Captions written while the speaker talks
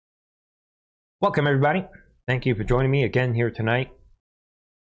Welcome, everybody. Thank you for joining me again here tonight.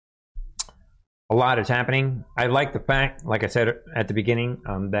 A lot is happening. I like the fact, like I said at the beginning,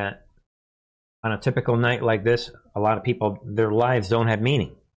 that on a typical night like this, a lot of people, their lives don't have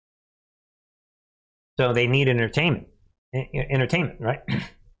meaning. So they need entertainment. Entertainment, right?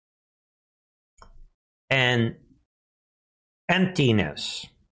 And emptiness.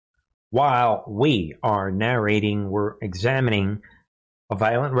 While we are narrating, we're examining a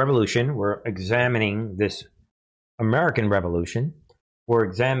violent revolution. We're examining this American Revolution. We're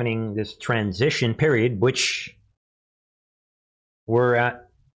examining this transition period, which we're at.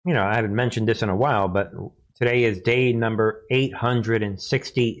 I haven't mentioned this in a while, but today is day number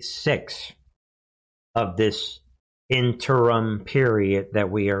 866 of this interim period that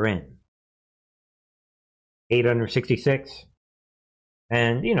we are in. 866.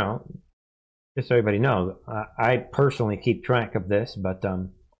 And, just so everybody knows, I personally keep track of this, but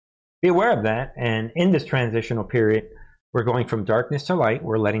be aware of that. And in this transitional period, we're going from darkness to light.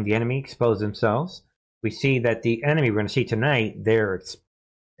 We're letting the enemy expose themselves. We see that the enemy we're going to see tonight, they're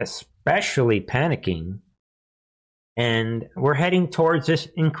especially panicking. And we're heading towards this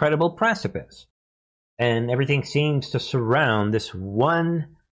incredible precipice. And everything seems to surround this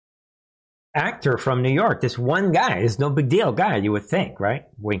one actor from New York, this one guy. It's no big deal guy, you would think, right?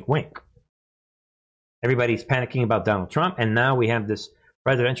 Wink, wink. Everybody's panicking about Donald Trump, and now we have this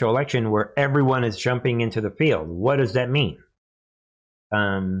presidential election where everyone is jumping into the field. What does that mean?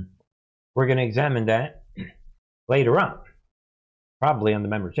 We're going to examine that later on, probably on the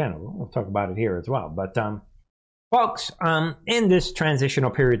member channel. We'll talk about it here as well. But, folks, in this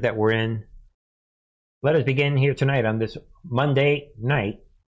transitional period that we're in, let us begin here tonight on this Monday night.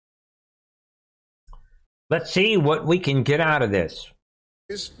 Let's see what we can get out of this.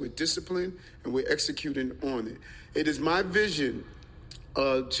 We're disciplined and we're executing on it. It is my vision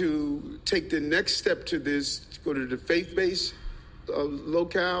to take the next step to this, to go to the faith-based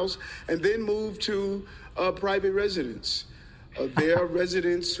locales, and then move to private residents. There are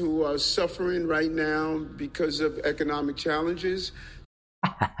residents who are suffering right now because of economic challenges.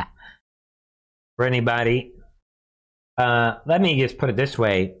 For anybody, let me just put it this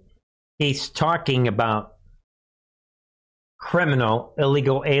way. He's talking about criminal,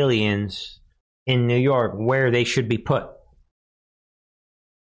 illegal aliens in New York, where they should be put.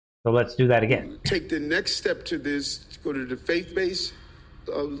 So let's do that again. Take the next step to this, to go to the faith-based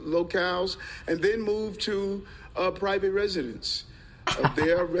locales, and then move to private residents.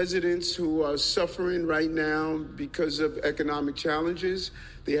 There are residents who are suffering right now because of economic challenges.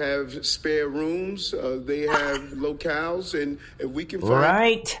 They have spare rooms. They have locales, and if we can find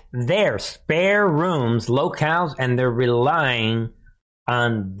right there, spare rooms, locales, and they're relying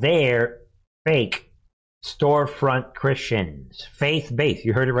on their fake storefront Christians, faith-based.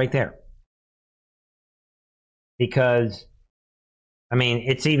 You heard it right there. Because,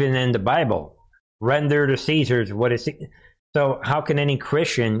 it's even in the Bible. Render to Caesar's what is. So how can any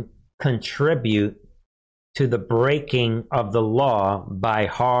Christian contribute to the breaking of the law by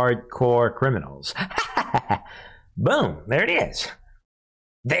hardcore criminals? Boom, there it is.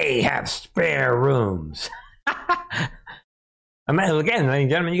 They have spare rooms. Again, ladies and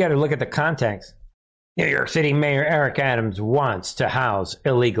gentlemen, you got to look at the context. New York City Mayor Eric Adams wants to house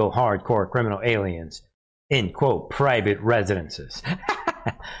illegal hardcore criminal aliens in, quote, private residences.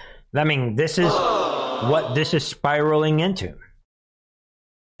 This is what this is spiraling into.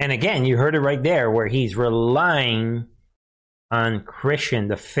 And again, you heard it right there, where he's relying on Christian,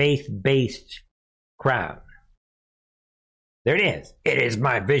 the faith-based crowd. There it is. It is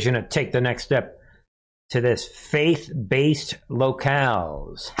my vision to take the next step to this faith-based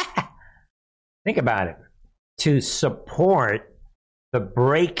locales. Think about it. To support the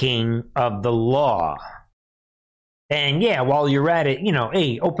breaking of the law. And yeah, while you're at it,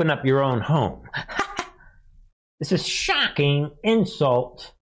 hey, open up your own home. This is shocking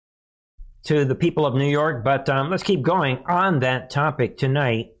insult to the people of New York, but let's keep going on that topic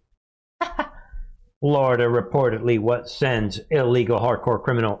tonight. Florida reportedly sends illegal hardcore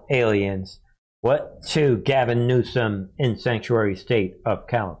criminal aliens to Gavin Newsom in sanctuary state of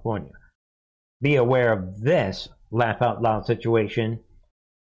California. Be aware of this laugh out loud situation.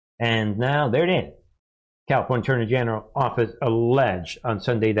 And now there it is. California Attorney General office alleged on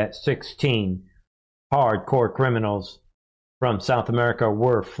Sunday that 16 hardcore criminals from South America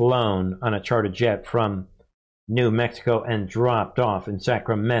were flown on a chartered jet from New Mexico and dropped off in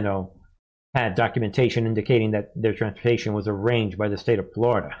Sacramento, had documentation indicating that their transportation was arranged by the state of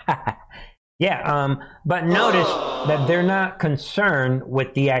Florida. But notice that they're not concerned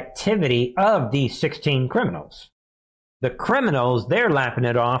with the activity of these 16 criminals. The criminals, they're lapping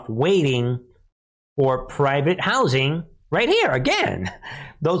it off, waiting for private housing right here again.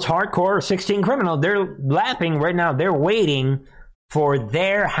 Those hardcore 16 criminals, they're lapping right now. They're waiting for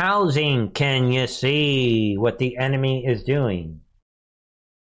their housing. Can you see what the enemy is doing?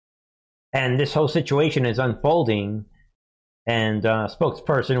 And this whole situation is unfolding. And a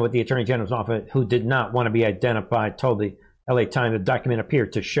spokesperson with the Attorney General's office, who did not want to be identified, told the LA Times the document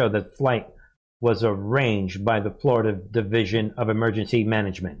appeared to show that flight was arranged by the Florida Division of Emergency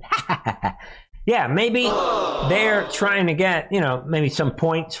Management. Yeah, maybe they're trying to get, maybe some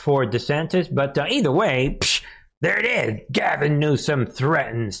points for DeSantis, but either way, there it is. Gavin Newsom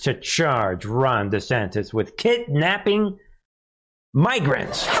threatens to charge Ron DeSantis with kidnapping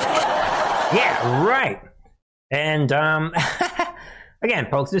migrants. Yeah, right. And again,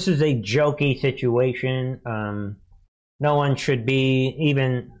 folks, this is a jokey situation. No one should be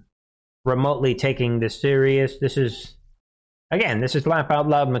even remotely taking this serious. This is laugh out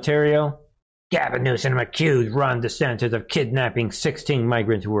loud material. Gavin Newsom accused Ron DeSantis of kidnapping 16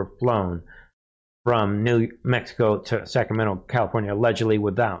 migrants who were flown from New Mexico to Sacramento, California, allegedly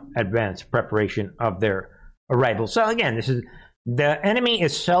without advanced preparation of their arrival. So again, the enemy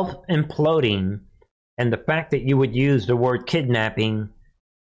is self-imploding, and the fact that you would use the word kidnapping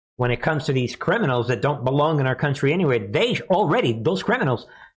when it comes to these criminals that don't belong in our country anyway, those criminals,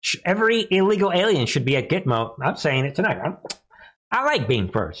 every illegal alien should be at Gitmo. I'm saying it tonight. I like being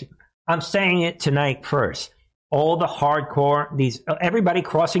first. I'm saying it tonight first. All the hardcore, everybody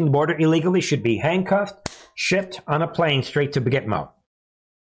crossing the border illegally should be handcuffed, shipped on a plane straight to Gitmo.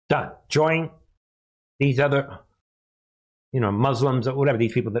 Done. Join these other, Muslims or whatever,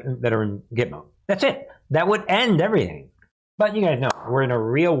 these people that are in Gitmo. That's it. That would end everything. But you guys know, we're in a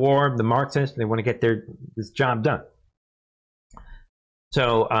real war. The Marxists, they want to get this job done.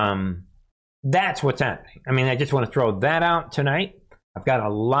 So that's what's happening. I mean, I just want to throw that out tonight. I've got a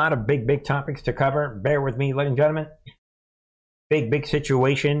lot of big topics to cover. Bear with me, ladies and gentlemen. Big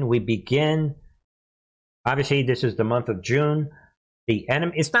situation. We begin. Obviously, this is the month of June. The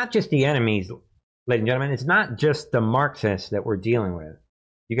enemy. It's not just the enemies, ladies and gentlemen. It's not just the Marxists that we're dealing with.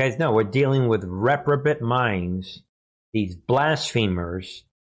 You guys know we're dealing with reprobate minds, these blasphemers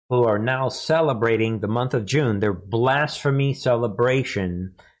who are now celebrating the month of June, their blasphemy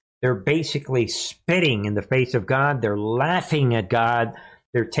celebration. They're basically spitting in the face of God. They're laughing at God.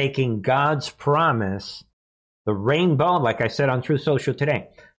 They're taking God's promise. The rainbow, like I said on Truth Social today,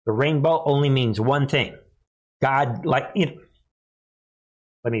 the rainbow only means one thing. God, let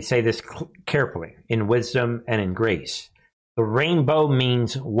me say this carefully, in wisdom and in grace. The rainbow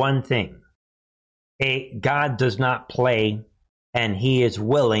means one thing. God does not play, and he is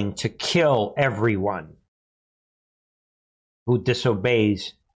willing to kill everyone who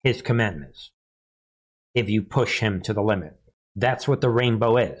disobeys his commandments if you push him to the limit. That's what the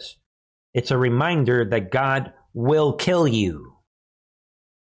rainbow is. It's a reminder that God will kill you.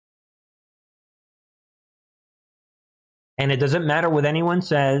 And it doesn't matter what anyone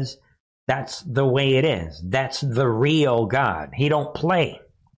says. That's the way it is. That's the real God. He don't play.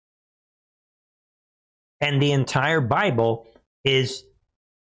 And the entire Bible is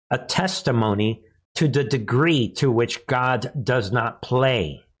a testimony to the degree to which God does not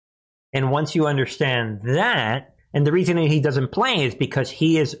play. And once you understand that, and the reason he doesn't play is because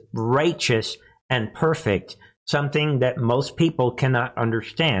he is righteous and perfect, something that most people cannot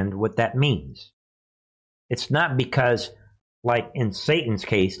understand what that means. It's not because, like in Satan's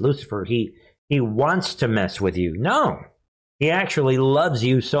case, Lucifer, he wants to mess with you. No, he actually loves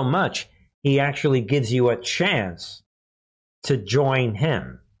you so much, he actually gives you a chance to join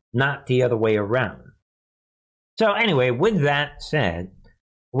him, not the other way around. So anyway, with that said,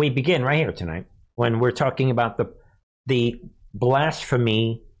 we begin right here tonight when we're talking about the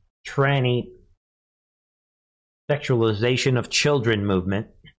blasphemy, tranny, sexualization of children movement.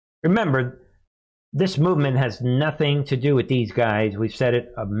 Remember, this movement has nothing to do with these guys. We've said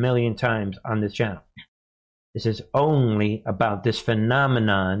it a million times on this channel. This is only about this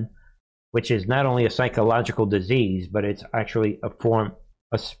phenomenon, which is not only a psychological disease, but it's actually a form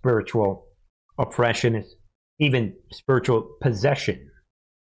of spiritual oppression. It's even spiritual possession,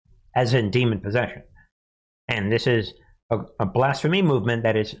 as in demon possession. And this is a blasphemy movement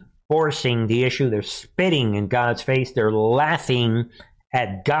that is forcing the issue. They're spitting in God's face. They're laughing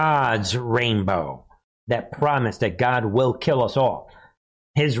at God's rainbow, that promise that God will kill us all.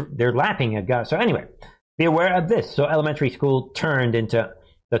 They're laughing at God. So anyway, be aware of this. So elementary school turned into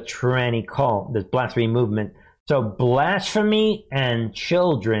the tranny cult, this blasphemy movement. So blasphemy and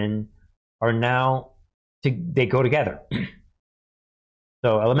children are now, they go together.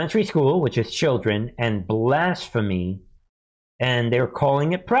 So elementary school, which is children, and blasphemy, and they're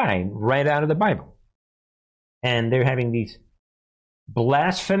calling it pride right out of the Bible. And they're having these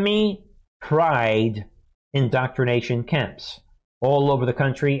blasphemy, pride, indoctrination camps all over the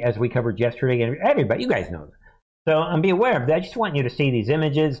country, as we covered yesterday. And everybody, you guys know that. So be aware of that. I just want you to see these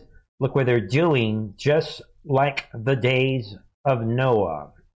images. Look what they're doing, just like the days of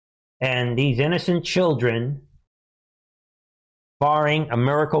Noah. And these innocent children, barring a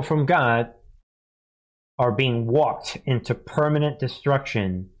miracle from God, are being walked into permanent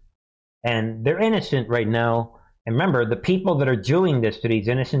destruction. And they're innocent right now. And remember, the people that are doing this to these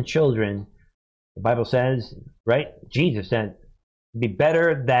innocent children, the Bible says, right? Jesus said, it'd be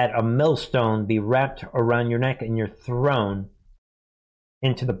better that a millstone be wrapped around your neck and you're thrown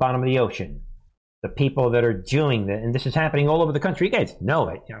into the bottom of the ocean. The people that are doing that, and this is happening all over the country. You guys know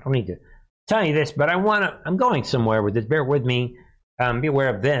it. I don't need to tell you this, but I'm going somewhere with this. Bear with me. Be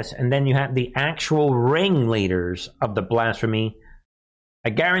aware of this. And then you have the actual ringleaders of the blasphemy.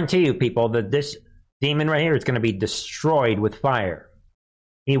 I guarantee you, people, that this demon right here is going to be destroyed with fire.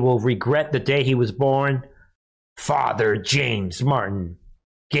 He will regret the day he was born. Father James Martin,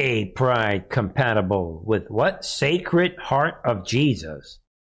 gay pride compatible with what? Sacred Heart of Jesus.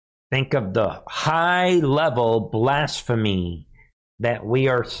 Think of the high-level blasphemy that we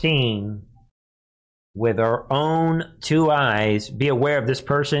are seeing with our own two eyes. Be aware of this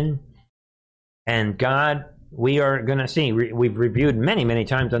person. And God, we are going to see. We've reviewed many, many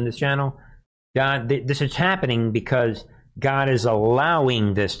times on this channel. God, this is happening because God is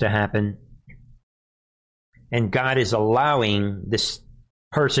allowing this to happen. And God is allowing this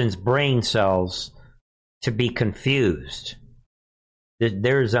person's brain cells to be confused.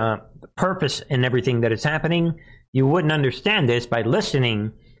 There's a purpose in everything that is happening. You wouldn't understand this by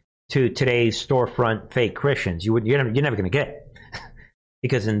listening to today's storefront fake Christians. You're never going to get it.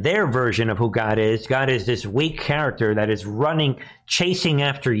 Because in their version of who God is this weak character that is running, chasing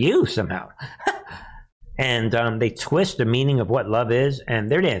after you somehow. And they twist the meaning of what love is, and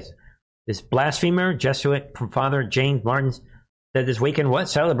there it is. This blasphemer, Jesuit Father James Martin, said this weekend, what?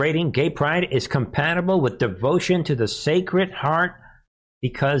 Celebrating gay pride is compatible with devotion to the Sacred Heart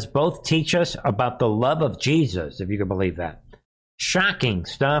because both teach us about the love of Jesus, if you can believe that. Shocking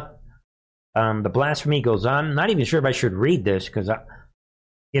stuff. The blasphemy goes on. I'm not even sure if I should read this because I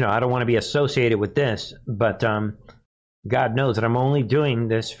don't want to be associated with this, but God knows that I'm only doing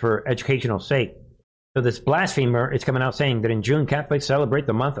this for educational sake. So this blasphemer is coming out saying that in June, Catholics celebrate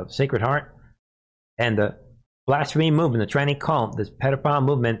the month of Sacred Heart, and the blasphemy movement, the tranny cult, this pedophile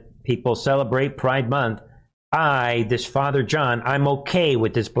movement, people celebrate Pride Month. This Father John, I'm okay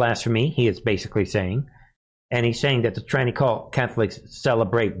with this blasphemy, he is basically saying. And he's saying that the tranny cult Catholics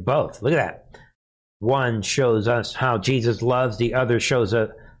celebrate both. Look at that. One shows us how Jesus loves, the other shows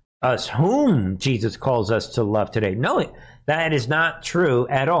us whom Jesus calls us to love today. No, that is not true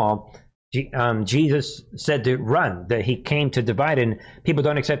at all. Jesus said to run, that he came to divide, and people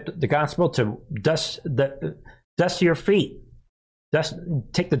don't accept the gospel, to dust your feet,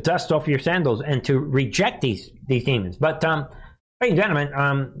 take the dust off your sandals, and to reject these demons. But, ladies and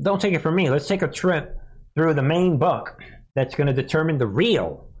gentlemen, don't take it from me. Let's take a trip through the main book that's going to determine the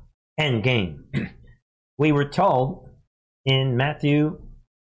real end game. We were told in Matthew,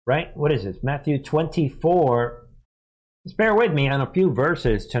 right? What is this? Matthew 24. Just bear with me on a few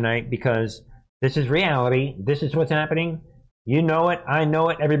verses tonight because this is reality. This is what's happening. You know it. I know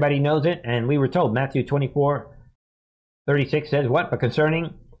it. Everybody knows it. And we were told Matthew 24:36 says what? But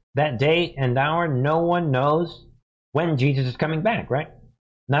concerning that day and hour, no one knows when Jesus is coming back, right?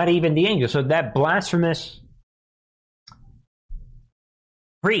 Not even the angel. So that blasphemous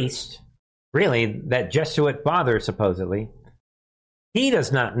priest, really, that Jesuit father supposedly, he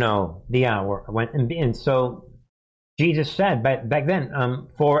does not know the hour when. And so Jesus said back then,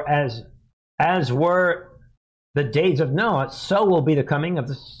 for as were the days of Noah, so will be the coming of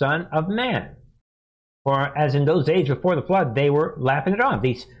the Son of Man. For as in those days before the flood, they were laughing it off.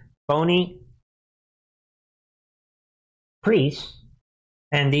 These phony priests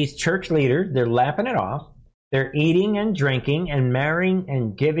and these church leaders, they're laughing it off. They're eating and drinking and marrying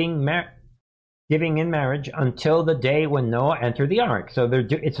and giving in marriage until the day when Noah entered the ark. So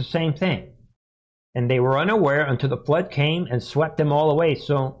it's the same thing. And they were unaware until the flood came and swept them all away.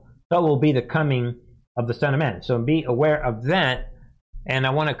 So will be the coming of the Son of Man. So be aware of that. And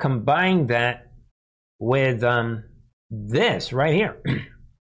I want to combine that with this right here.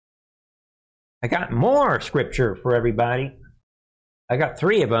 I got more scripture for everybody. I got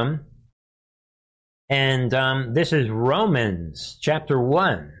 3 of them. And this is Romans chapter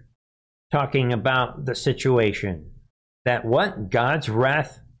 1, talking about the situation. That what? God's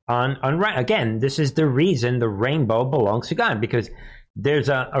wrath on again, this is the reason the rainbow belongs to God, because there's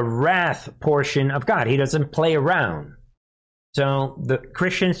a wrath portion of God. He doesn't play around. So the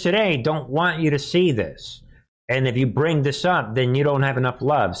Christians today don't want you to see this. And if you bring this up, then you don't have enough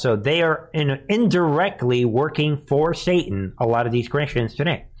love. So they are indirectly working for Satan, a lot of these Christians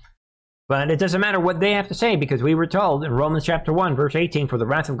today. But it doesn't matter what they have to say, because we were told in Romans chapter 1, verse 18, for the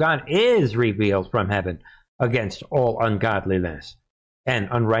wrath of God is revealed from heaven against all ungodliness and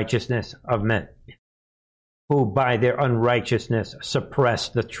unrighteousness of men, who by their unrighteousness suppress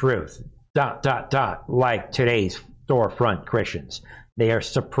the truth. ... Like today's storefront Christians. They are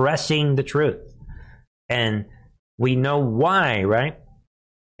suppressing the truth. And we know why, right?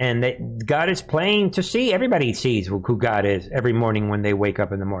 And that God is plain to see. Everybody sees who God is every morning when they wake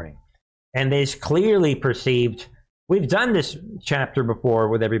up in the morning. And they clearly perceived, we've done this chapter before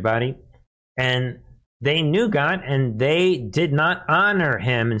with everybody, and they knew God and they did not honor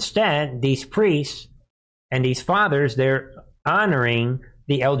him. Instead, these priests and these fathers, they're honoring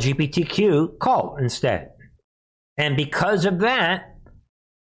the LGBTQ cult instead. And because of that,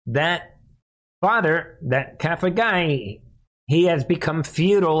 that father, that Catholic guy, he has become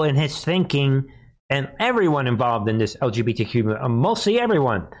futile in his thinking, and everyone involved in this LGBTQ, mostly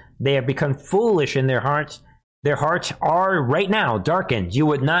everyone, they have become foolish in their hearts. Their hearts are right now darkened. You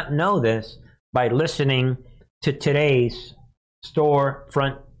would not know this by listening to today's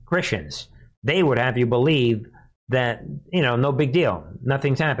storefront Christians. They would have you believe that, no big deal.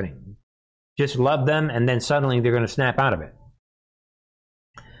 Nothing's happening. Just love them, and then suddenly they're going to snap out of it.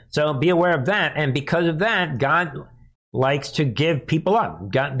 So be aware of that. And because of that, God likes to give people up.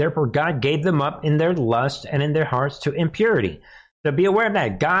 Therefore, God gave them up in their lust and in their hearts to impurity. So be aware of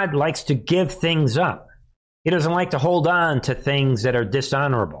that. God likes to give things up. He doesn't like to hold on to things that are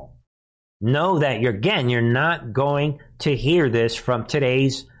dishonorable. Know that you're not going to hear this from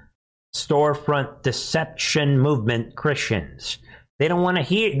today's storefront deception movement Christians. They don't want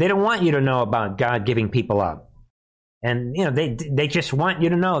you to know about God giving people up. And they just want you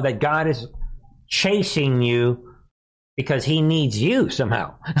to know that God is chasing you because he needs you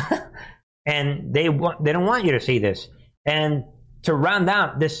somehow. And they don't want you to see this. And to round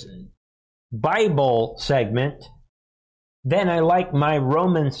out this Bible segment, then I like my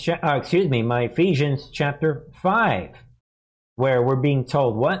my Ephesians chapter 5, where we're being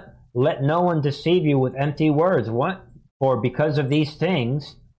told, what? Let no one deceive you with empty words. What? For because of these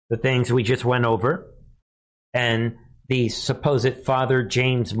things, the things we just went over, and the supposed Father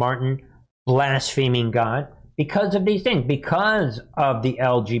James Martin blaspheming God, because of these things, because of the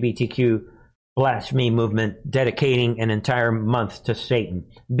LGBTQ blasphemy movement dedicating an entire month to Satan,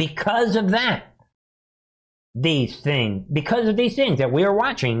 because of that, because of these things that we are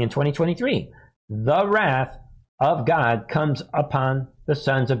watching in 2023, the wrath of God comes upon the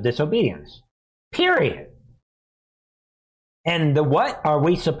sons of disobedience. Period. And what? Are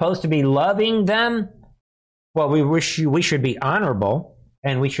we supposed to be loving them? Well, we should be honorable,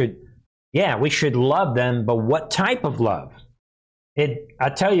 and we should love them, but what type of love? I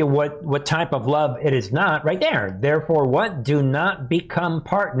tell you what type of love it is not right there. Therefore, what? Do not become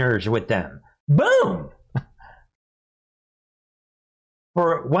partners with them. Boom!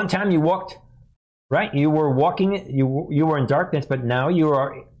 For one time you walked, right? You were walking, you were in darkness, but now you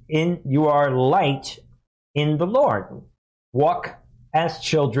are light in the Lord. Walk as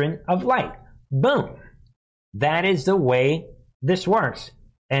children of light. Boom. That is the way this works.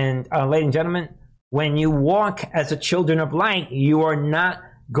 And ladies and gentlemen, when you walk as a children of light, you are not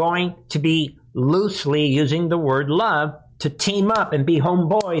going to be loosely using the word love to team up and be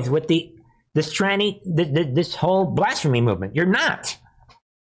homeboys with this whole blasphemy movement. You're not.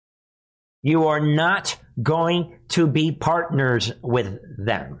 You are not going to be partners with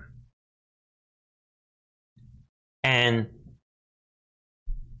them. And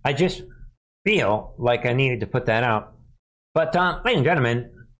I just feel like I needed to put that out. But ladies and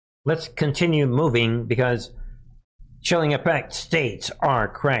gentlemen, let's continue moving, because chilling effect states are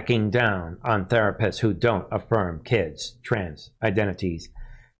cracking down on therapists who don't affirm kids' trans identities.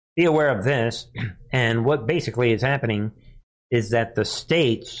 Be aware of this. And what basically is happening is that the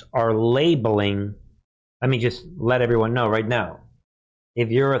states are labeling, let me just let everyone know right now, if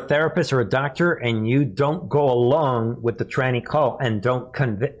you're a therapist or a doctor and you don't go along with the tranny cult and don't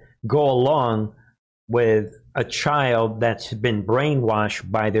go along with a child that's been brainwashed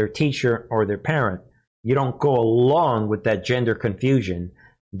by their teacher or their parent, you don't go along with that gender confusion,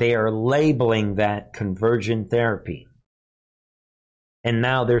 they are labeling that conversion therapy. And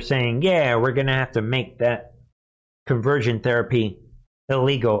now they're saying, yeah, we're going to have to make that conversion therapy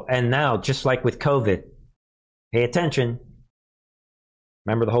illegal. And now, just like with COVID, pay attention.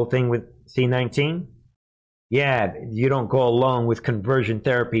 Remember the whole thing with C-19? yeah, you don't go along with conversion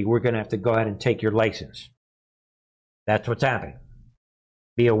therapy, we're going to have to go ahead and take your license. That's what's happening.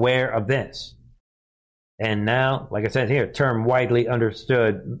 Be aware of this. And now, like I said here, term widely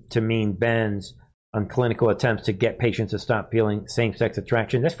understood to mean bans on clinical attempts to get patients to stop feeling same-sex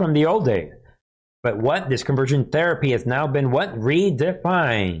attraction. That's from the old days. But what? This conversion therapy has now been what?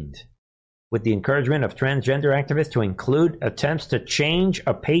 Redefined. With the encouragement of transgender activists to include attempts to change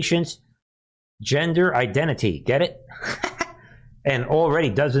a patient's gender identity. Get it? And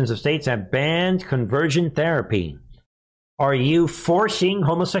already dozens of states have banned conversion therapy. Are you forcing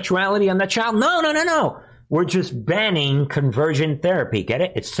homosexuality on that child? No. We're just banning conversion therapy. Get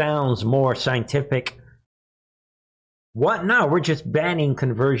it? It sounds more scientific. What? No, we're just banning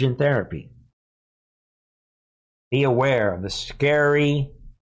conversion therapy. Be aware of the scary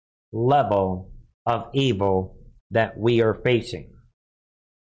level of evil that we are facing.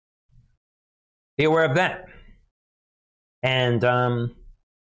 Be aware of that. And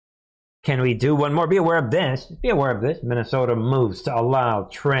can we do one more? Be aware of this. Be aware of this. Minnesota moves to allow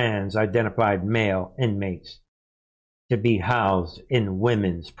trans-identified male inmates to be housed in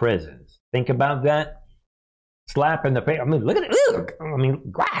women's prisons. Think about that. Slap in the face. I mean, look at it. I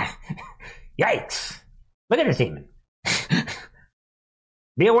mean, yikes. Look at this demon.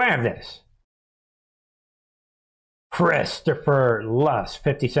 Be aware of this. Christopher Luss,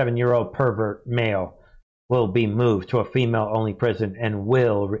 57-year-old pervert male, will be moved to a female-only prison and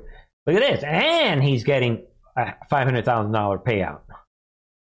will... look at this. And he's getting a $500,000 payout.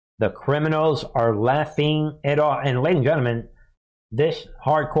 The criminals are laughing it off. And ladies and gentlemen, this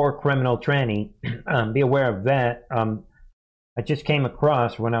hardcore criminal tranny, be aware of that. I just came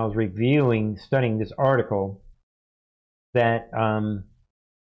across when I was studying this article, that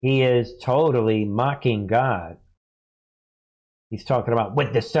he is totally mocking God. He's talking about,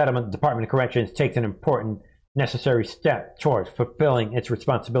 with the settlement, the Department of Corrections takes an important, necessary step towards fulfilling its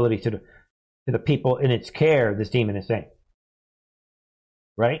responsibility to the people in its care, this demon is saying.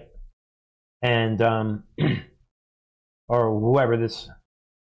 Right? And, or whoever this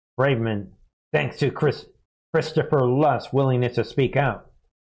Braveman, thanks to Christopher Luss' willingness to speak out.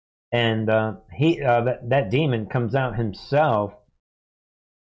 And that demon comes out himself.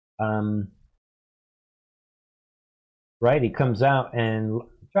 Right? He comes out and I'm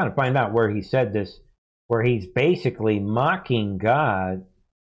trying to find out where he said this, where he's basically mocking God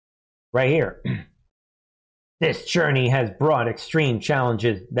right here. This journey has brought extreme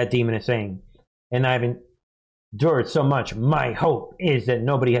challenges, that demon is saying, and I've endured so much. My hope is that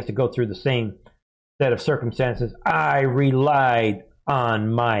nobody has to go through the same set of circumstances. I relied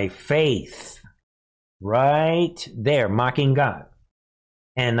on my faith. Right there, mocking God.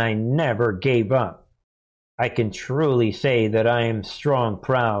 And I never gave up. I can truly say that I am strong,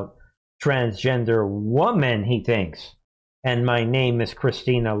 proud, transgender woman, he thinks. And my name is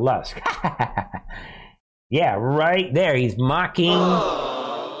Christina Lusk. Yeah, right there. He's mocking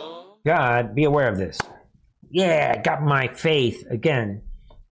God. Be aware of this. Yeah, got my faith. Again,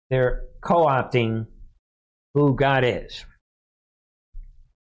 they're co-opting who God is.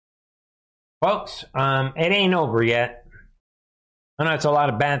 Folks, it ain't over yet. I know it's a lot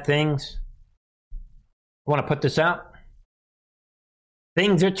of bad things. I want to put this out.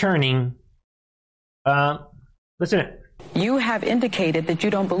 Things are turning. Listen. You have indicated that you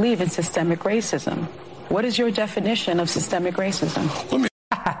don't believe in systemic racism. What is your definition of systemic racism?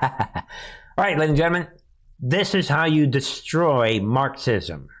 All right, ladies and gentlemen. This is how you destroy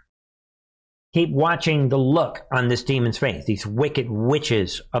Marxism. Keep watching the look on this demon's face. These wicked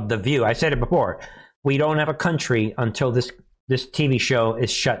witches of the View. I said it before. We don't have a country until this TV show is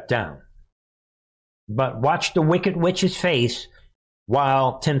shut down. But watch the wicked witch's face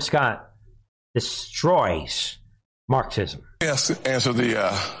while Tim Scott destroys Marxism. Yes, answer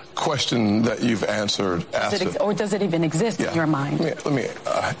the question that you've answered. Or does it even exist in your mind? Let me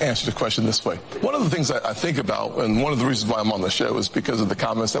answer the question this way. One of the things I think about, and one of the reasons why I'm on the show, is because of the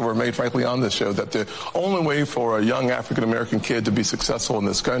comments that were made, frankly, on this show, that the only way for a young African-American kid to be successful in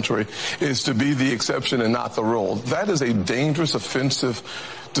this country is to be the exception and not the rule. That is a dangerous, offensive,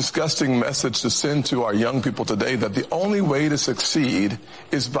 disgusting message to send to our young people today, that the only way to succeed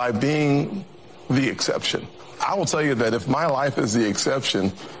is by being the exception. I will tell you that if my life is the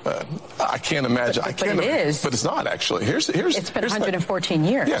exception, I can't imagine. But it is. But it's not, actually. It's been 114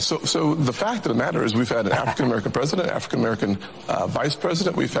 years. Yeah, so the fact of the matter is we've had an African-American president, African-American vice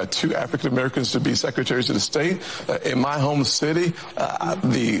president. We've had 2 African-Americans to be secretaries of the state. In my home city,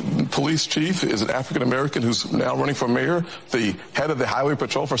 the police chief is an African-American who's now running for mayor. The head of the highway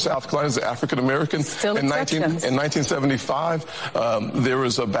patrol for South Carolina is an African-American. Still in exceptions. In 1975, there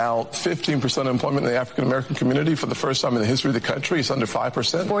was about 15% employment in the African-American community for the first time in the history of the country. It's under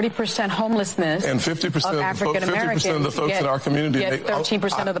 5%. 40% homelessness. And 50% of African-Americans 50% of the folks in our community get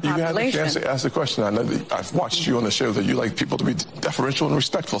 13% of the population. You had the chance to ask the question. I know that I've watched you on the show that you like people to be deferential and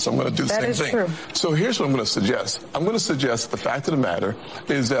respectful, so I'm going to do the same thing. True. So here's what I'm going to suggest. I'm going to suggest the fact of the matter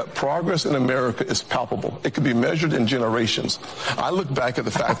is that progress in America is palpable. It can be measured in generations. I look back at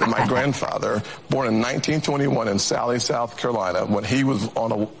the fact that my grandfather, born in 1921 in Sally, South Carolina, when he was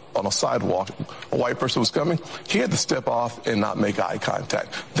on a sidewalk, a white person was coming, he had to step off and not make eye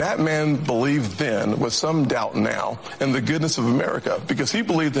contact. That man believed then, with some doubt now, in the goodness of America, because he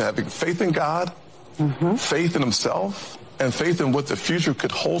believed that having faith in God, faith in himself, and faith in what the future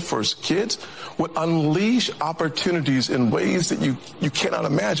could hold for his kids would unleash opportunities in ways that you cannot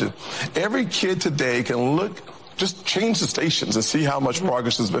imagine. Every kid today can look, just change the stations and see how much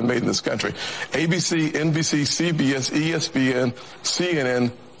progress has been made in this country. ABC, NBC, CBS, ESPN,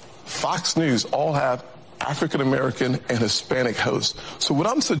 CNN, Fox News all have African-American and Hispanic hosts. So what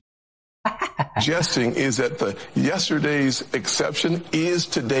I'm suggesting is that the yesterday's exception is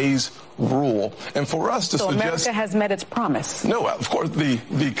today's rule. And for us to suggest... America has met its promise. No, of course,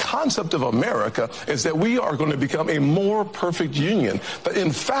 the concept of America is that we are going to become a more perfect union. But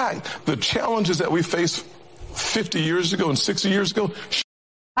in fact, the challenges that we faced 50 years ago and 60 years ago...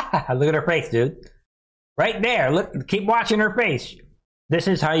 Look at her face, dude. Right there. Look, keep watching her face. This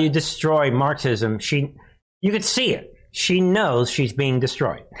is how you destroy Marxism. You could see it. She knows she's being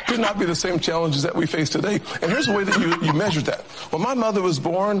destroyed. Could not be the same challenges that we face today. And here's the way that you measure that. When my mother was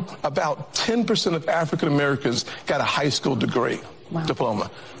born, about 10% of African Americans got a high school degree,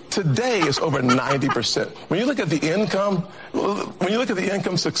 diploma. Today, it's over 90%. When you look at the income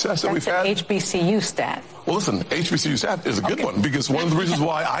success that we've had. That's an HBCU stat. Well, listen, HBCU stat is a good one, because one of the reasons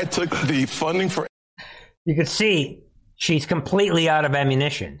why I took the funding for... You can see she's completely out of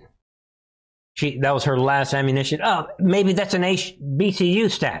ammunition. That was her last ammunition. Oh, maybe that's an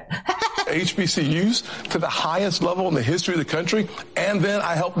HBCU stat. HBCUs to the highest level in the history of the country, and then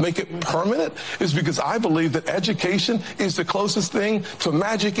I helped make it permanent, is because I believe that education is the closest thing to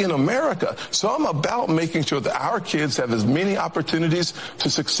magic in America. So I'm about making sure that our kids have as many opportunities to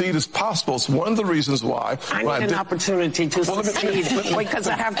succeed as possible. It's one of the reasons why I need an opportunity to succeed because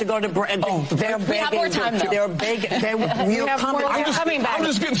I have to go to bread. They're begging. We have more time, though. They're begging. I'm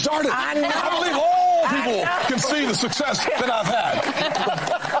just getting started. I believe all people can see the success that I've had.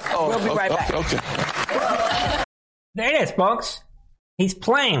 We'll be right back. Okay. There it is, folks. He's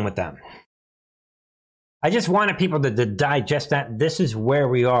playing with them. I just wanted people to digest that. This is where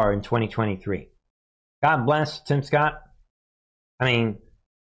we are in 2023. God bless Tim Scott. I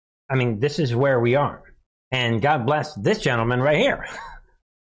mean, this is where we are. And God bless this gentleman right here.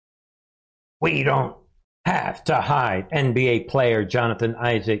 We don't have to hide. NBA player Jonathan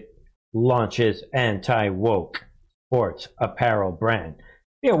Isaac launches anti-woke sports apparel brand.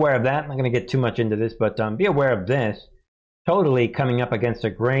 Be aware of that. I'm not going to get too much into this, but be aware of this. Totally coming up against the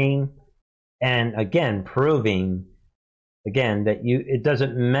grain, and again proving that it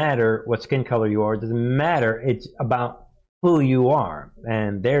doesn't matter what skin color you are. It doesn't matter. It's about who you are,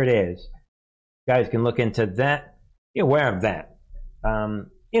 and there it is. You guys can look into that. Be aware of that.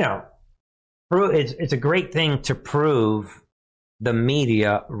 It's a great thing to prove the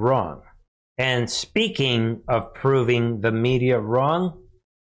media wrong. And speaking of proving the media wrong,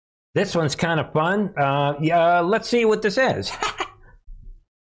 this one's kind of fun. Let's see what this is.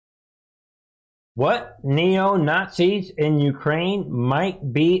 What? Neo-Nazis in Ukraine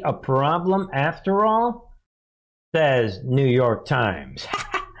might be a problem after all? Says New York Times.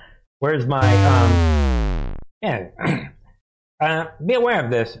 Where's my... be aware of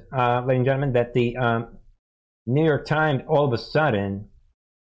this, ladies and gentlemen, that the New York Times all of a sudden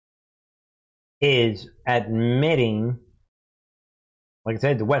is admitting... Like I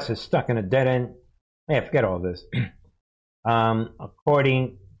said, the West is stuck in a dead end. Yeah, forget all this.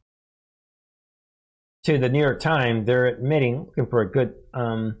 According to the New York Times, they're admitting, looking for a good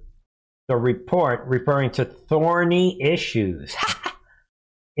the report referring to thorny issues.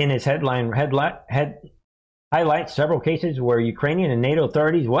 In its headline, highlights several cases where Ukrainian and NATO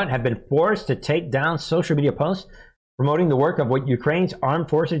authorities have been forced to take down social media posts promoting the work of what Ukraine's armed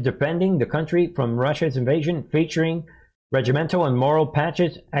forces defending the country from Russia's invasion, featuring regimental and moral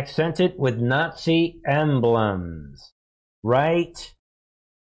patches accented with Nazi emblems. Right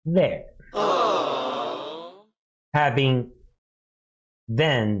there. Having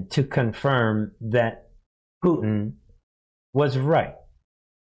then to confirm that Putin was right.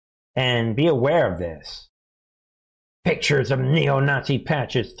 And be aware of this. Pictures of neo-Nazi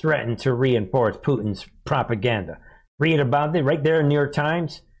patches threaten to reinforce Putin's propaganda. Read about it right there in New York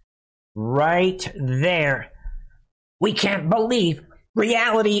Times. Right there. We can't believe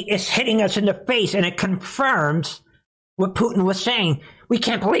reality is hitting us in the face, and it confirms what Putin was saying. We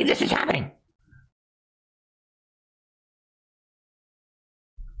can't believe this is happening.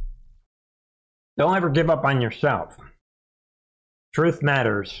 Don't ever give up on yourself. Truth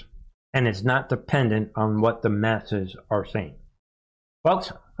matters, and it's not dependent on what the masses are saying.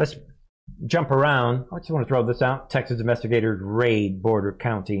 Folks, let's jump around. I just want to throw this out. Texas investigators raid Border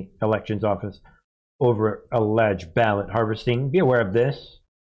County Elections Office over alleged ballot harvesting. Be aware of this.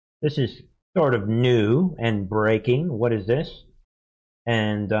 This is sort of new and breaking. What is this?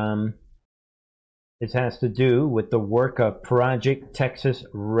 And it has to do with the work of Project Texas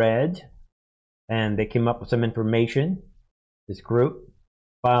Red. And they came up with some information. This group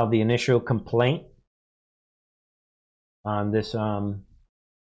filed the initial complaint on this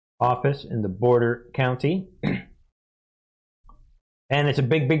office in the border county. And it's a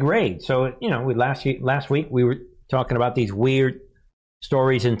big raid. So, you know, last week we were talking about these weird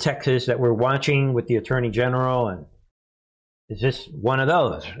stories in Texas that we're watching with the Attorney General. And is this one of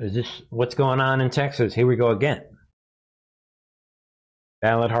those? Is this what's going on in Texas? Here we go again.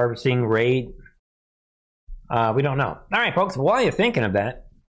 Ballot harvesting raid. We don't know. All right, folks, while you're thinking of that,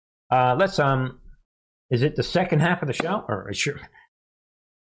 let's, is it the second half of the show? Or sure.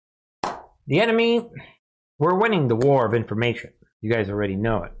 The enemy, we're winning the war of information. You guys already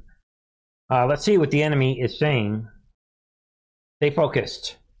know it. Let's see what the enemy is saying. Stay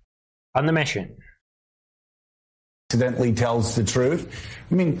focused on the mission. Accidentally tells the truth.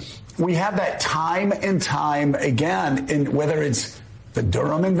 I mean, we have that time and time again, in whether it's the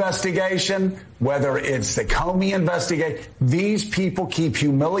Durham investigation, whether it's the Comey investigation, these people keep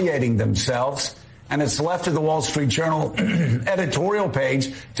humiliating themselves, and it's left to the Wall Street Journal editorial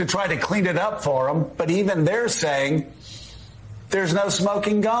page to try to clean it up for them. But even they're saying there's no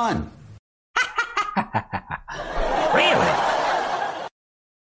smoking gun. Really?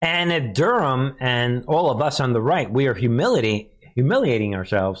 And if Durham and all of us on the right, we are humiliating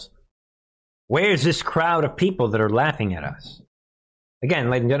ourselves, where's this crowd of people that are laughing at us? Again,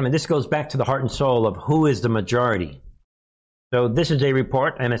 ladies and gentlemen, this goes back to the heart and soul of who is the majority. So this is a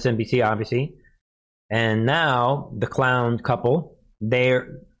report, MSNBC obviously, and now the clown couple,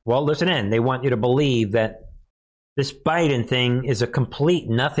 listen in, they want you to believe that this Biden thing is a complete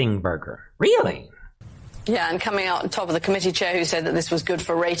nothing burger. Really? Yeah, and coming out on top of the committee chair who said that this was good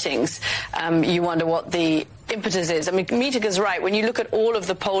for ratings, you wonder what the impetus is. I mean, Mitika's right. When you look at all of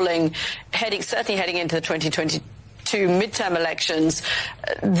the polling, certainly heading into the 2022 midterm elections,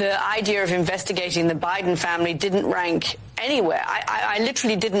 the idea of investigating the Biden family didn't rank anywhere. I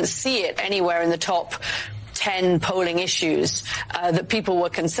literally didn't see it anywhere in the top 10 polling issues that people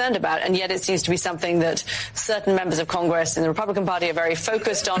were concerned about, and yet it seems to be something that certain members of Congress in the Republican Party are very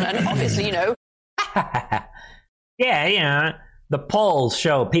focused on, and obviously, you know. Yeah, the polls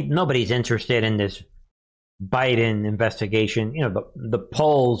show nobody's interested in this Biden investigation. You know, the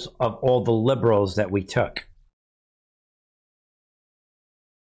polls of all the liberals that we took.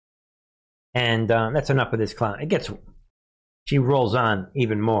 And that's enough of this clown. She rolls on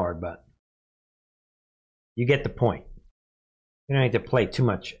even more, but you get the point. You don't need to play too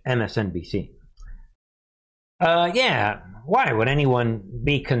much MSNBC. Why would anyone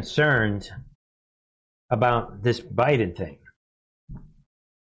be concerned about this Biden thing?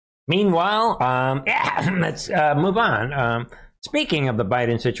 Meanwhile, let's move on. Speaking of the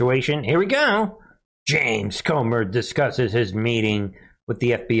Biden situation, here we go. James Comer discusses his meeting with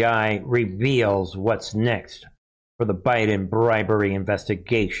the FBI, reveals what's next for the Biden bribery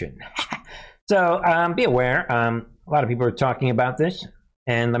investigation. So be aware, a lot of people are talking about this,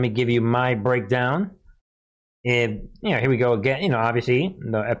 and let me give you my breakdown. Here we go again. Obviously,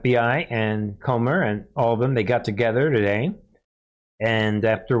 the FBI and Comer and all of them, they got together today, and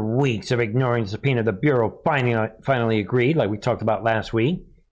after weeks of ignoring the subpoena, the Bureau finally agreed, like we talked about last week.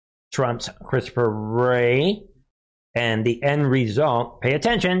 Trump's Christopher Wray, and the end result, pay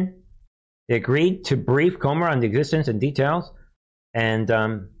attention, they agreed to brief Comer on the existence and details, and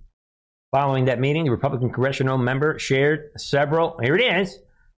following that meeting, the Republican congressional member shared several, here it is.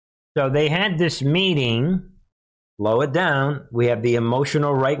 So they had this meeting slow it down. We have the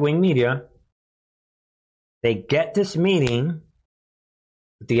emotional right-wing media. They get this meeting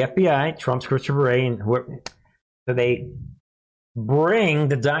with the FBI, Trump's Christopher Wray, and whoever. So they bring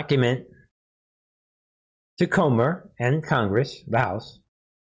the document to Comer and Congress, the House.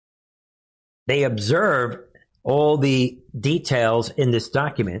 They observe all the details in this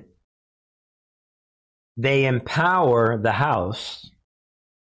document. They empower the House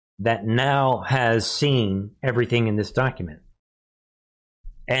that now has seen everything in this document.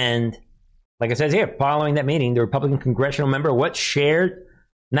 And like it says here, following that meeting, the Republican congressional member shared,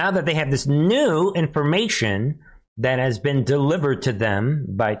 now that they have this new information that has been delivered to them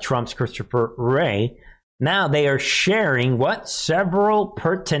by Trump's Christopher Wray, now they are sharing several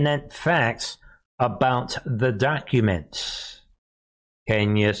pertinent facts about the document.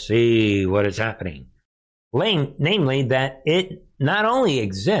 Can you see what is happening? Namely, that it not only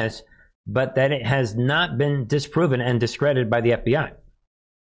exists, but that it has not been disproven and discredited by the FBI.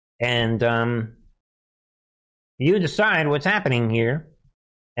 And you decide what's happening here.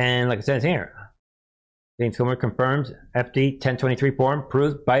 And like it says here, James Comer confirms FD 1023 form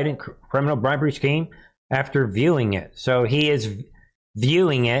proves Biden criminal bribery scheme after viewing it. So he is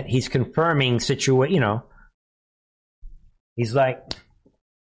viewing it. He's confirming situation. He's like,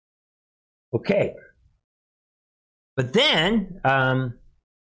 okay. But then,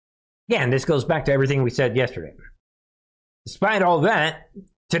 again, this goes back to everything we said yesterday. Despite all that,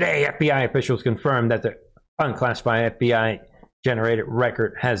 today FBI officials confirmed that the unclassified FBI-generated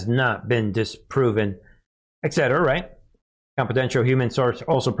record has not been disproven, etc., right? Confidential human source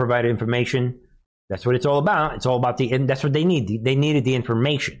also provided information. That's what it's all about. It's all about that's what they need. They needed the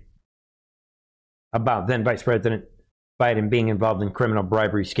information about then Vice President Biden being involved in criminal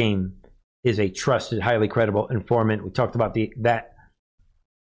bribery scheme. Is a trusted, highly credible informant. We talked about that.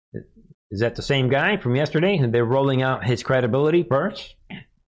 Is that the same guy from yesterday? They're rolling out his credibility first,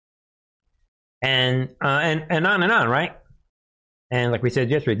 and on and on, right? And like we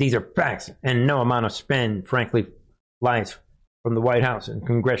said yesterday, these are facts, and no amount of spin, frankly, lies from the White House and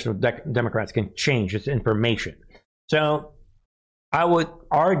congressional Democrats can change this information. So I would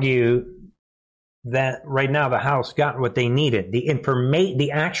argue that right now the House got what they needed, the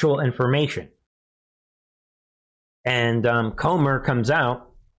actual information. And Comer comes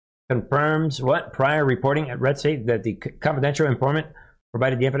out, confirms prior reporting at Red State that the confidential informant who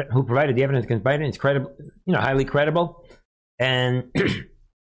provided the evidence against Biden is credible, highly credible. And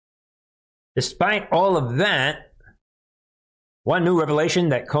despite all of that, one new revelation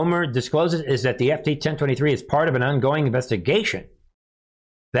that Comer discloses is that the FT 1023 is part of an ongoing investigation.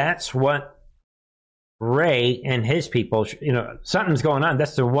 That's what Wray and his people, something's going on.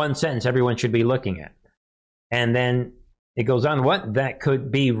 That's the one sentence everyone should be looking at. And then it goes on, that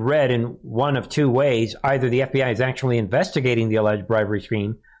could be read in one of two ways. Either the FBI is actually investigating the alleged bribery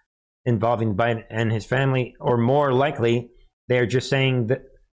scheme involving Biden and his family, or more likely, they're just saying that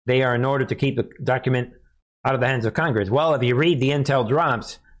they are in order to keep the document out of the hands of Congress. Well, if you read the intel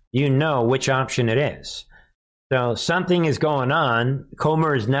drops, you know which option it is. So something is going on.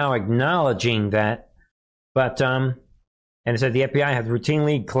 Comer is now acknowledging that. But, and it said the FBI has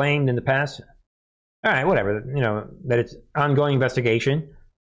routinely claimed in the past, all right, whatever, that it's ongoing investigation.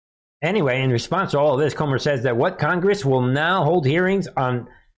 Anyway, in response to all of this, Comer says that Congress will now hold hearings on,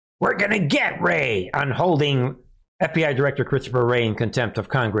 we're going to get Wray on holding FBI Director Christopher Wray in contempt of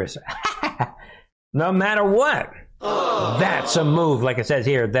Congress. No matter what. Oh. That's a move, like it says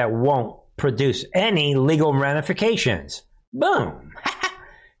here, that won't produce any legal ramifications. Boom.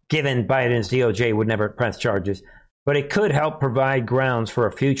 Given Biden's DOJ would never press charges, but it could help provide grounds for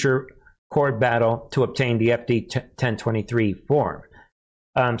a future court battle to obtain the FD 1023 form.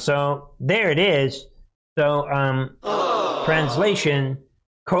 So there it is. So translation,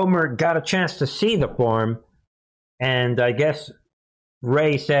 Comer got a chance to see the form, and I guess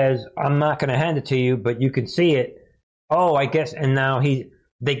Wray says, I'm not going to hand it to you, but you can see it. Oh, I guess, and now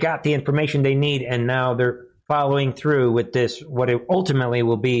they got the information they need, and now they're following through with this, what it ultimately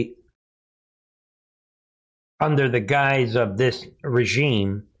will be under the guise of this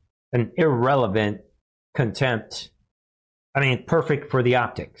regime, an irrelevant contempt. I mean, perfect for the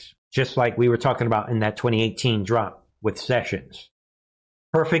optics, just like we were talking about in that 2018 drop with Sessions.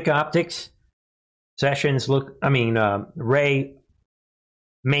 Perfect optics. Sessions Wray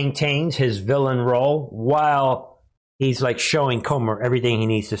maintains his villain role while he's like showing Comer everything he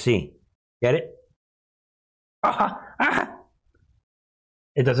needs to see. Get it?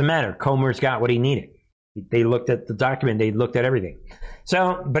 It doesn't matter. Comer's got what he needed. They looked at the document. They looked at everything.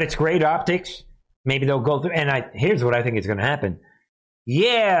 So, but it's great optics. Maybe they'll go through. And here's what I think is going to happen.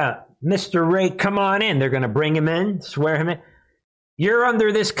 yeah, Mr. Ray, come on in. They're going to bring him in, swear him in. You're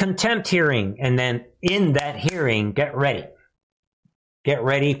under this contempt hearing. And then in that hearing, get ready. Get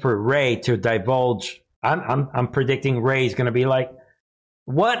ready for Ray to divulge. I'm predicting Ray's going to be like,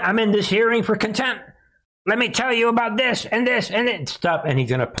 what? I'm in this hearing for contempt. Let me tell you about this and this and stuff. And he's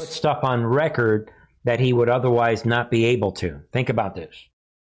going to put stuff on record that he would otherwise not be able to. Think about this.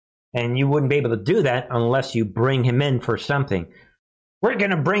 And you wouldn't be able to do that unless you bring him in for something. We're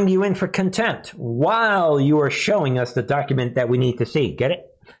going to bring you in for contempt while you are showing us the document that we need to see. Get it?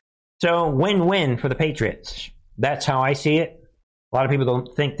 So win-win for the Patriots. That's how I see it. A lot of people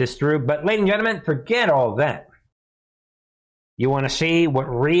don't think this through. But ladies and gentlemen, forget all that. You want to see what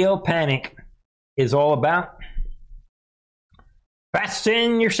real panic is all about?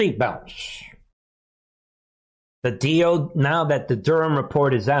 Fasten your seatbelts. The deal, now that the Durham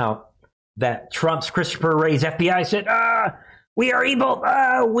report is out, that Trump's Christopher Wray's FBI said, we are evil.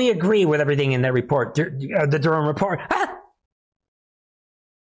 We agree with everything in that report, the Durham report.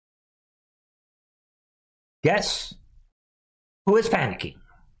 Guess who is panicking?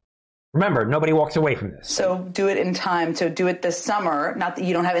 Remember, nobody walks away from this. So do it in time. So do it this summer. Not that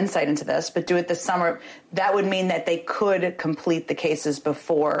you don't have insight into this, but do it this summer. That would mean that they could complete the cases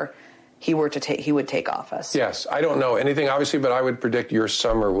before he would take office. Yes, I don't know anything, obviously, but I would predict your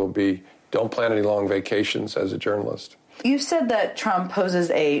summer will be, don't plan any long vacations as a journalist. You said that Trump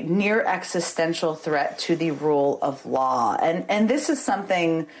poses a near existential threat to the rule of law. And this is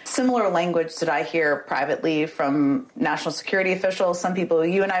something, similar language that I hear privately from national security officials, some people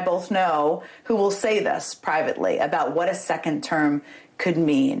you and I both know, who will say this privately about what a second term could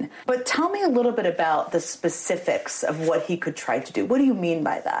mean. But tell me a little bit about the specifics of what he could try to do. What do you mean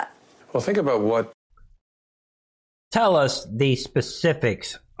by that? Well, think about what... Tell us the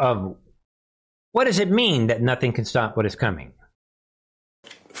specifics of what does it mean that nothing can stop what is coming?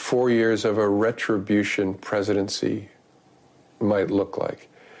 4 years of a retribution presidency might look like.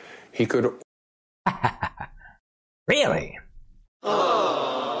 He could... Really?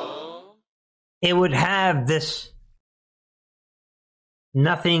 Oh. It would have this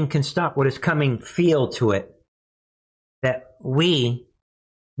nothing can stop what is coming feel to it that we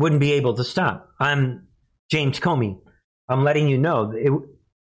wouldn't be able to stop. I'm James Comey. I'm letting you know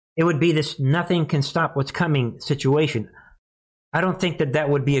it would be this nothing can stop what's coming situation. I don't think that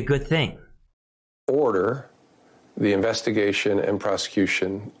would be a good thing. Order the investigation and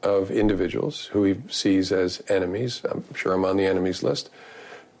prosecution of individuals who he sees as enemies. I'm sure I'm on the enemies list.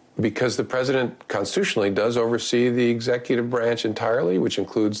 Because the president constitutionally does oversee the executive branch entirely, which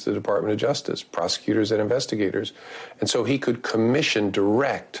includes the Department of Justice, prosecutors and investigators. And so he could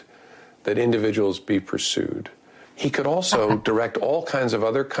direct that individuals be pursued. He could also direct all kinds of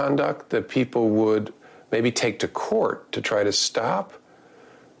other conduct that people would maybe take to court to try to stop.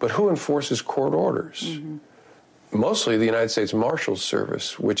 But who enforces court orders? Mm-hmm. Mostly the United States Marshals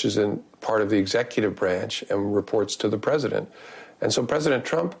Service, which is in part of the executive branch and reports to the president. And so President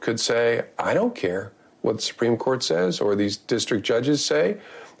Trump could say, I don't care what the Supreme Court says or these district judges say.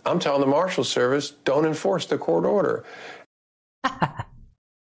 I'm telling the Marshals Service, don't enforce the court order.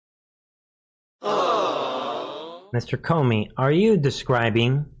 Mr. Comey, are you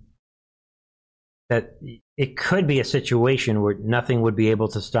describing that it could be a situation where nothing would be able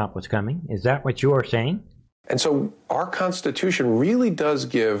to stop what's coming? Is that what you are saying? And so our Constitution really does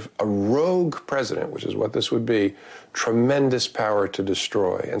give a rogue president, which is what this would be, tremendous power to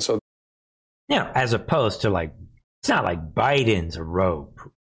destroy. And so, as opposed to it's not like Biden's a rogue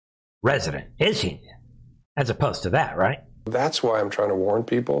president, is he? As opposed to that, right? That's why I'm trying to warn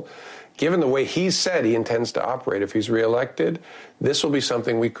people. Given the way he said he intends to operate if he's reelected, this will be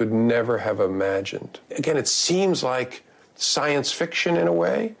something we could never have imagined. Again, it seems like science fiction in a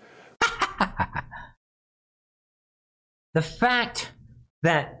way. The fact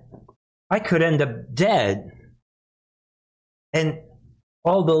that I could end up dead and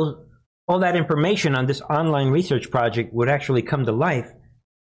all that information on this online research project would actually come to life,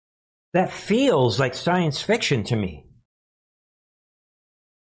 that feels like science fiction to me.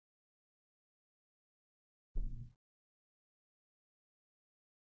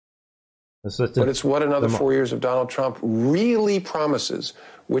 But it's what another 4 years of Donald Trump really promises,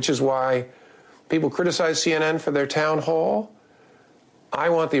 which is why people criticize CNN for their town hall. I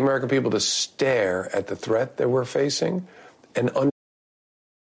want the American people to stare at the threat that we're facing and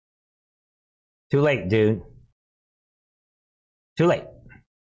Too late, dude. Too late.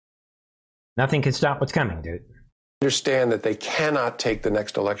 Nothing can stop what's coming, dude. Understand that they cannot take the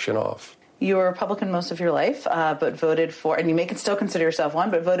next election off. You were a Republican most of your life, but voted for, and you may still consider yourself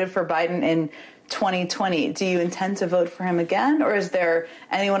one, but voted for Biden in 2020. Do you intend to vote for him again, or is there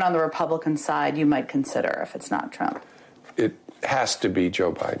anyone on the Republican side you might consider if it's not Trump? It has to be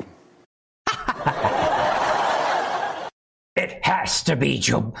Joe Biden. It has to be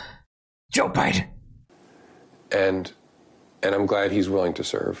Joe Biden. And I'm glad he's willing to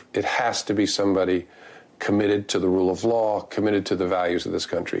serve. It has to be somebody committed to the rule of law, committed to the values of this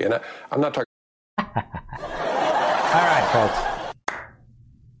country. And I'm not talking. All right, folks.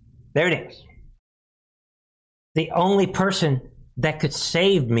 There it is. The only person that could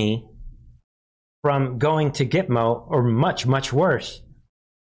save me from going to Gitmo, or much, much worse,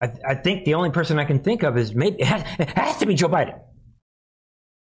 I think the only person I can think of is maybe it has to be Joe Biden.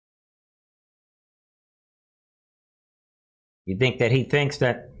 You think that he thinks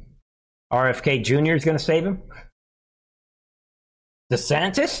that RFK Jr. is going to save him?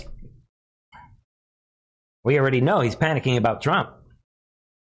 DeSantis? We already know he's panicking about Trump.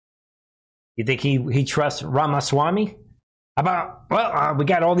 You think he trusts Ramaswamy? We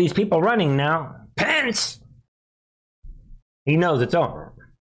got all these people running now. Pence! He knows it's over.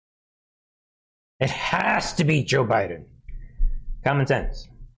 It has to be Joe Biden. Common sense.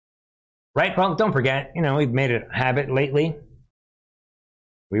 Right, folks? Don't forget, we've made it a habit lately.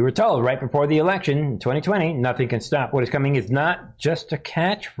 We were told right before the election in 2020, nothing can stop what is coming is not just a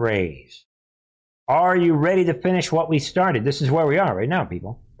catchphrase. Are you ready to finish what we started? This is where we are right now,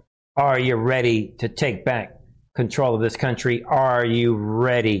 people. Are you ready to take back control of this country? Are you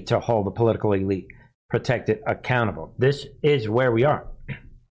ready to hold the political elite, protect it accountable? This is where we are.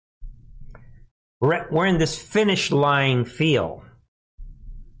 We're in this finish line feel.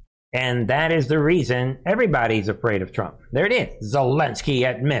 And that is the reason everybody's afraid of Trump. There it is. Zelensky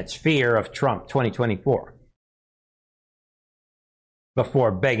admits fear of Trump 2024.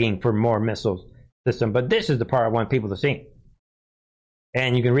 Before begging for more missile system. But this is the part I want people to see.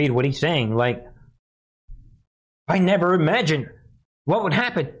 And you can read what he's saying. Like, I never imagined what would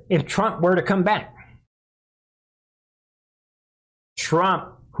happen if Trump were to come back.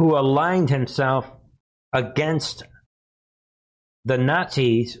 Trump, who aligned himself against the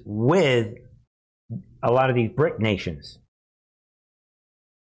Nazis with a lot of these BRIC nations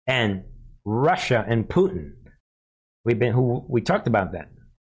and Russia and Putin. We talked about that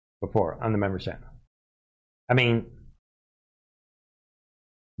before on the member channel. I mean,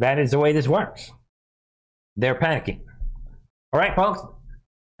 that is the way this works. They're panicking. All right, folks,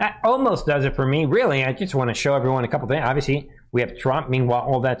 that almost does it for me. Really, I just want to show everyone a couple things. Obviously, we have Trump. Meanwhile,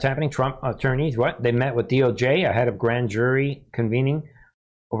 all that's happening. Trump attorneys, they met with DOJ ahead of grand jury convening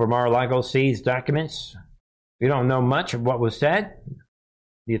over Mar-a-Lago seized documents. We don't know much of what was said.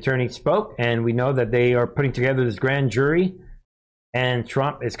 The attorney spoke, and we know that they are putting together this grand jury, and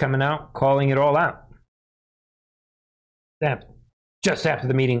Trump is coming out, calling it all out. Just after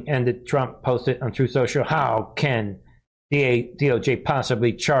the meeting ended, Trump posted on Truth Social, how can DOJ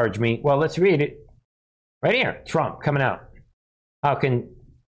possibly charge me? Well, let's read it. Right here, Trump coming out. How can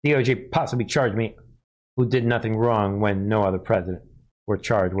DOJ possibly charge me who did nothing wrong when no other president were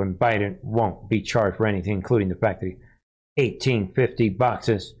charged, when Biden won't be charged for anything, including the fact that he 1850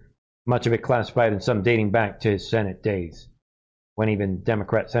 boxes, much of it classified and some dating back to his Senate days, when even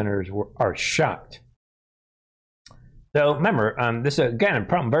Democrat senators are shocked. So remember, this is, again, a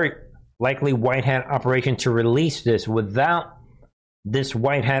problem, very likely white hat operation to release this. Without this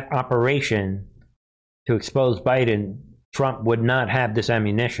white hat operation to expose Biden, Trump would not have this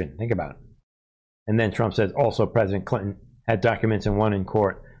ammunition. Think about it. And then Trump says also President Clinton had documents and won in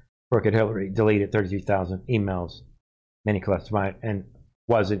court. Crooked Hillary deleted 33,000 emails, many classified, and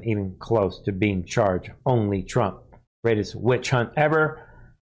wasn't even close to being charged. Only Trump. Greatest witch hunt ever.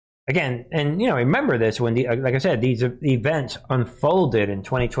 Again, and remember this when, like I said, these events unfolded in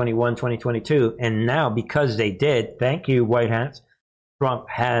 2021, 2022, and now because they did, thank you, White Hats, Trump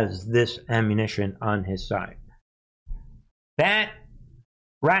has this ammunition on his side. That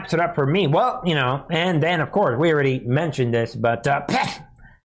wraps it up for me. Well, and then, of course, we already mentioned this, but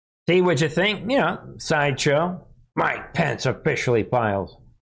see what you think. Sideshow. Mike Pence officially files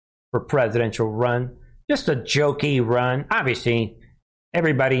for presidential run. Just a jokey run. Obviously,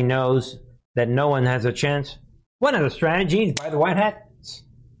 everybody knows that no one has a chance. One of the strategies by the White Hats,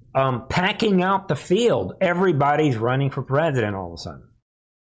 packing out the field. Everybody's running for president all of a sudden.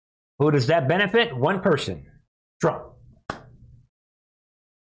 Who does that benefit? One person. Trump.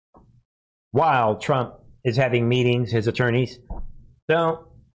 While Trump is having meetings, his attorneys. So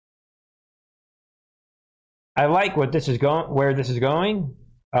I like where this is going.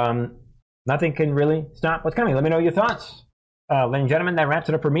 Nothing can really stop what's coming. Let me know your thoughts. Ladies and gentlemen, that wraps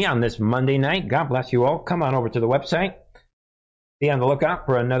it up for me on this Monday night. God bless you all. Come on over to the website. Be on the lookout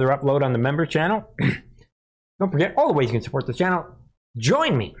for another upload on the member channel. Don't forget all the ways you can support the channel.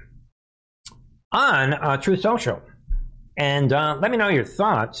 Join me on Truth Social. And let me know your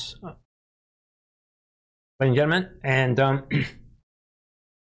thoughts, ladies and gentlemen. And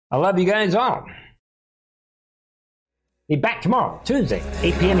I love you guys all. Be back tomorrow, Tuesday,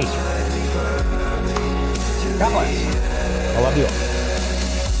 8 p.m. Eastern. God bless. I love you all.